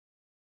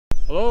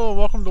Hello and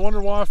welcome to Wonder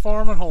Why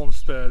Farm and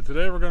Homestead.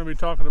 Today we're going to be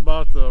talking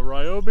about the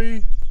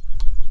Ryobi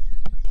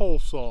pole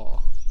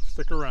saw.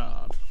 Stick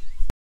around.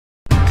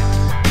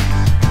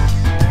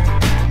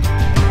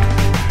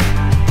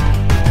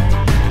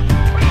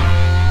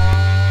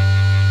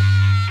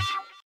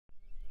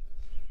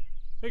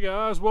 Hey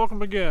guys,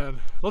 welcome again.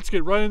 Let's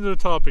get right into the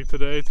topic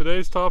today.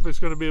 Today's topic is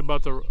going to be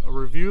about a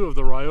review of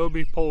the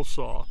Ryobi pole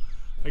saw.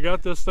 I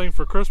got this thing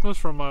for Christmas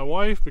from my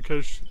wife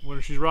because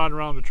when she's riding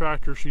around the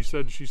tractor, she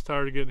said she's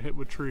tired of getting hit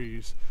with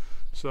trees.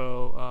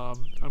 So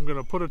I'm going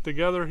to put it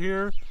together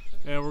here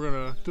and we're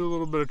going to do a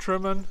little bit of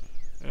trimming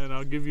and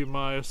I'll give you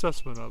my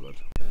assessment of it.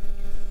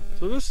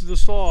 So this is the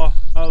saw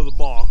out of the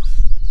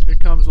box. It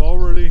comes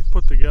already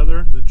put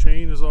together. The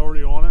chain is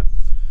already on it.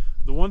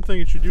 The one thing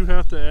that you do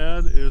have to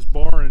add is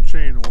bar and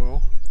chain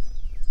oil.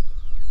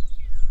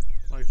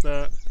 Like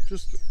that.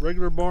 Just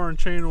regular bar and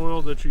chain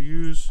oil that you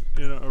use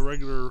in a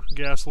regular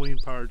gasoline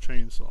powered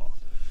chainsaw.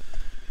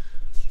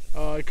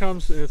 It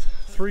comes with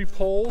 3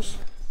 poles.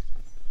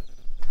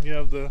 You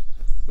have the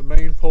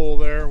main pole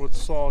there with the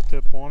saw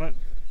tip on it.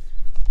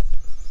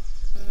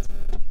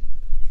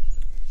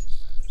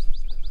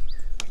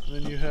 And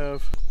then you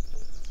have,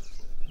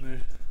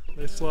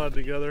 they slide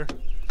together.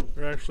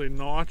 They're actually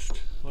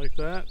notched like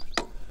that.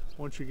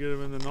 Once you get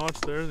them in the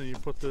notch there, then you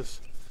put this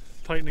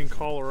tightening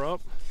collar up.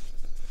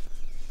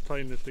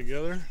 Tighten it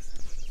together.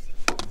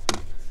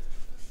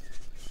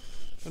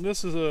 And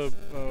this is a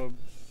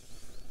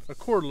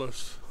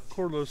cordless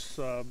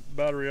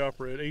battery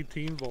operated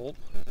 18 volt.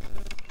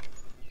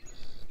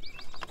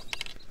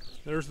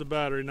 There's the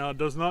battery. Now it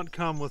does not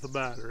come with a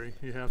battery.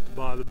 You have to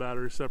buy the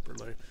battery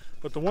separately.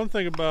 But the one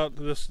thing about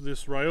this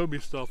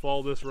Ryobi stuff,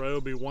 all this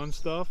Ryobi 1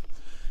 stuff,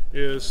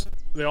 is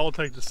they all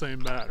take the same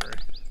battery.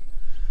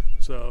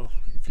 So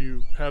if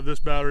you have this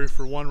battery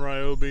for one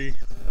Ryobi,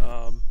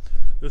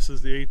 this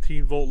is the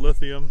 18 volt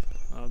lithium.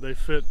 They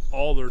fit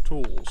all their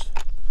tools.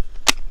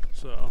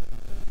 So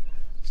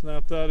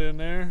snap that in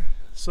there.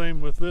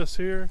 Same with this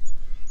here.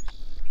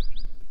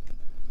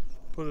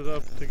 Put it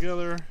up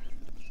together.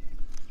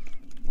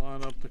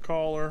 Line up the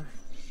collar.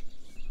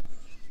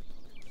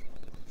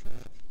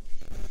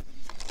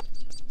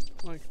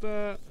 Like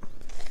that.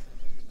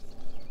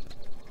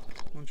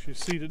 Once you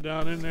seat it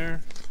down in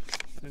there,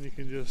 then you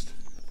can just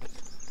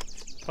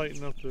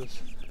tighten up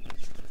this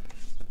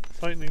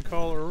tightening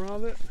collar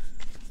around it.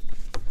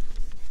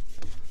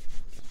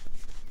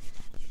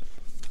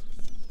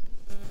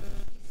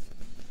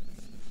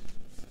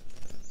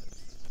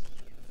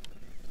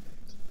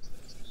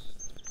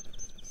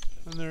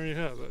 And there you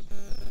have it.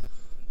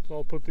 It's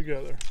all put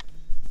together.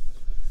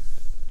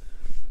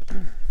 So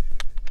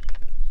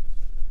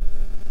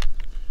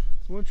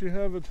once you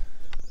have it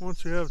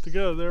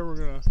together there,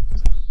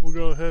 we'll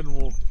go ahead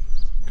and we'll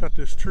cut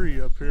this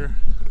tree up here,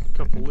 a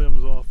couple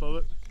limbs off of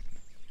it.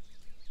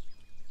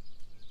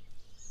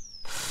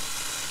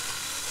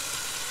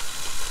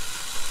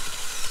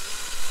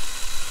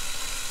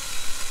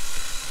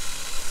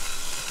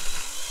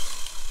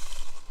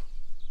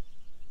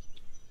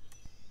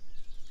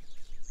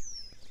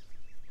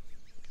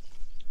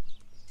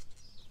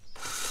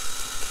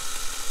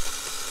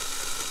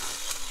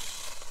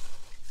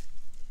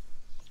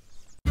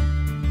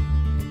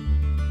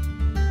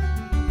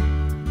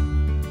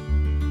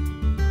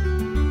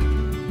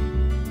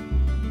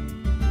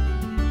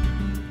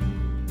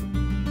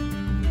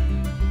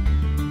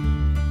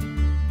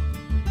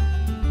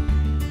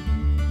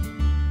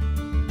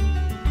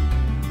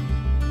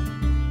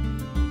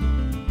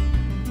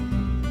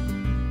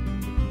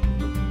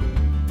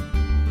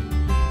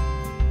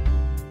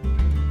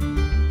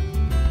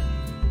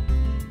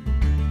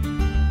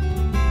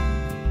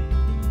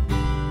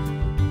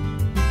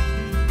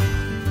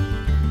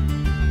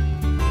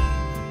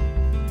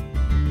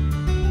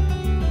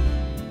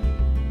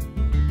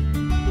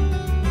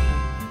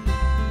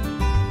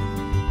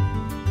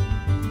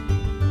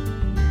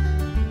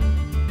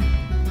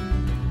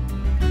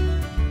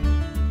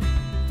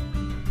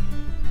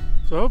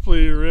 So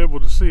hopefully you're able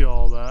to see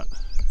all that.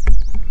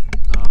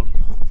 I'm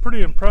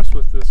pretty impressed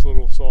with this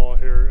little saw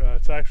here.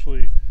 It's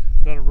actually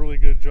done a really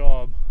good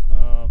job.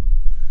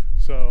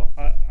 So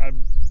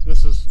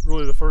this is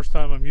really the first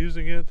time I'm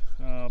using it,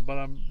 but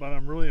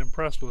I'm really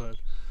impressed with it.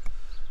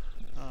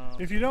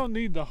 If you don't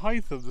need the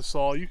height of the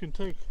saw, you can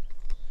take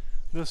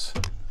this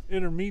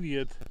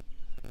intermediate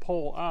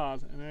pole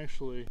out and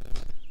actually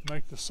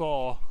make the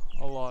saw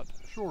a lot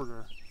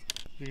shorter.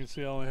 You can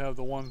see I only have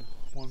the one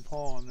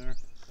paw on there.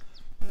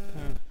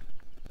 And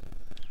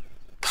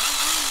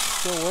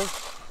still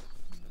works.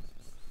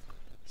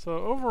 So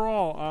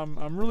overall,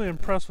 I'm really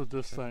impressed with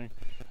this thing.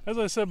 As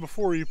I said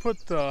before, you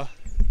put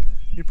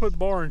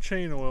bar and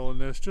chain oil in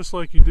this, just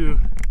like you do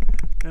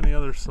any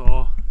other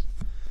saw.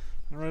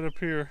 And right up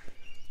here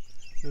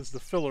is the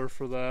filler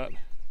for that.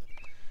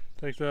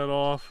 Take that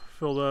off,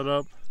 fill that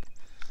up,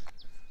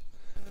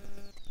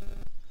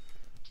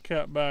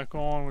 cap back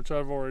on, which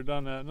I've already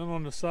done that. And then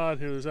on the side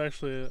here, there's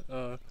actually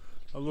a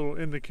little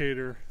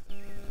indicator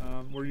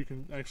where you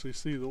can actually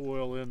see the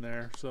oil in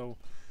there. So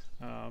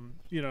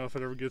you know, if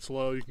it ever gets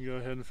low, you can go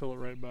ahead and fill it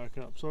right back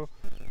up. So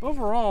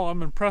overall,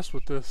 I'm impressed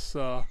with this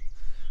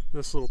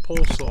this little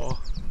pole saw.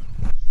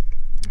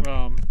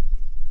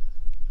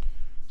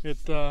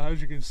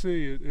 As you can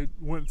see, it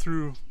went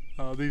through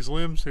these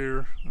limbs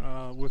here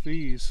with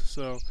ease.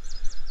 So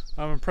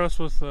I'm impressed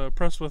with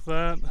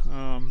that.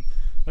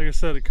 Like I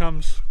said, it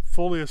comes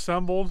fully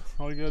assembled.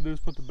 All you gotta do is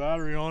put the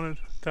battery on it,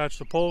 attach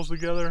the poles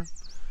together,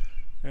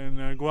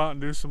 and go out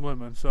and do some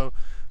limbing. So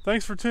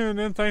thanks for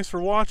tuning in. Thanks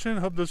for watching.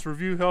 Hope this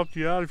review helped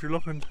you out if you're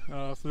looking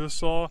for this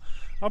saw.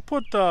 I'll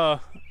put a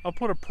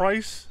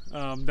price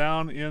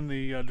down in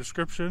the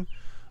description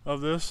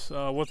of this,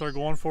 what they're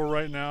going for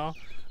right now.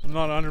 I'm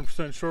not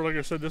 100% sure. Like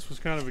I said, this was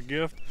kind of a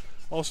gift.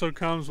 Also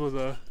comes with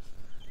a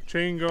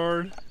chain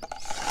guard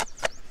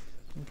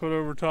and put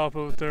over top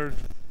of it there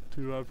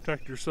to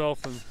protect yourself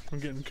from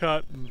getting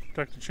cut and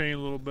protect the chain a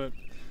little bit.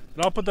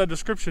 But I'll put that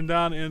description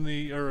down in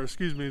the, or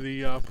excuse me,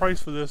 the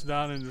price for this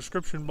down in the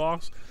description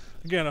box.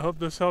 Again, I hope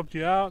this helped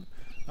you out.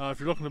 If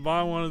you're looking to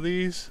buy one of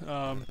these,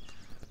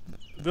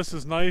 this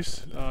is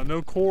nice.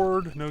 No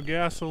cord, no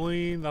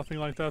gasoline, nothing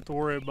like that to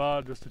worry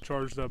about, just to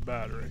charge that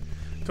battery.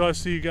 Until I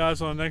see you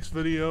guys on the next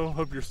video,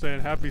 hope you're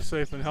staying happy,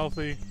 safe, and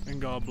healthy, and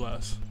God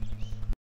bless.